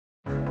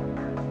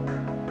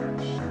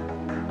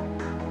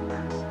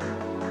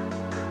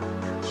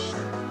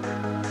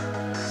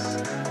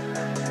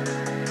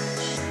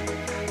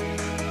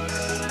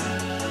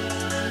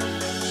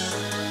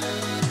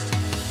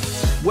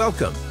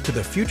Welcome to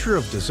the future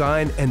of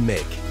design and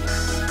make.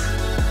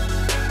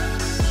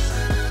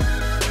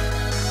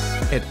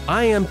 At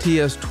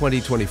IMTS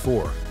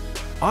 2024,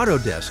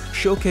 Autodesk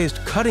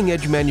showcased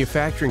cutting-edge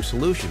manufacturing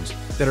solutions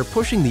that are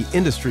pushing the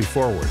industry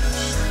forward.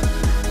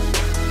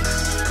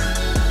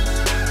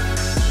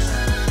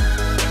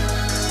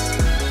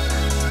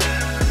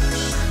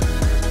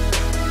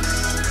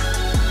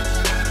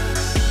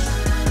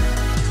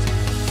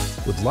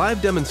 With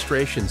live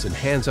demonstrations and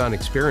hands-on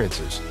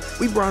experiences,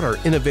 we brought our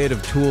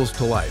innovative tools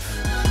to life.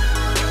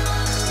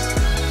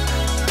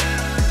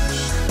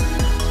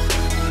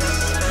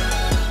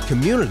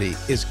 Community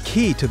is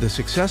key to the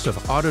success of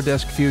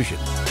Autodesk Fusion.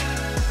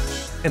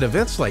 And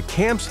events like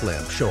Camp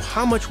Slam show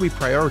how much we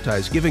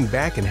prioritize giving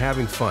back and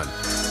having fun.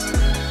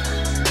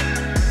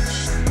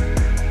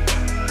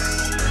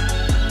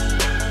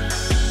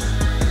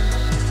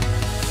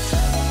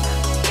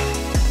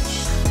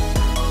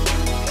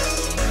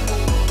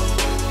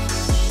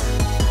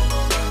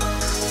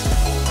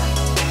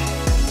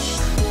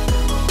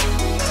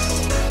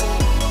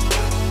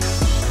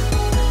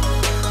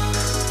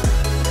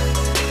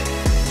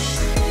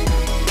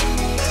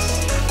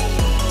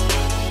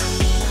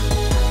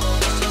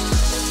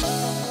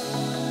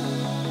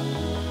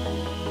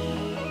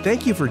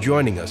 Thank you for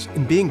joining us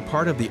and being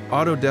part of the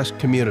Autodesk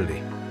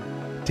community.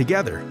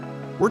 Together,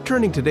 we're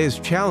turning today's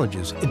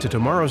challenges into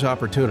tomorrow's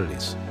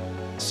opportunities.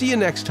 See you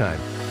next time.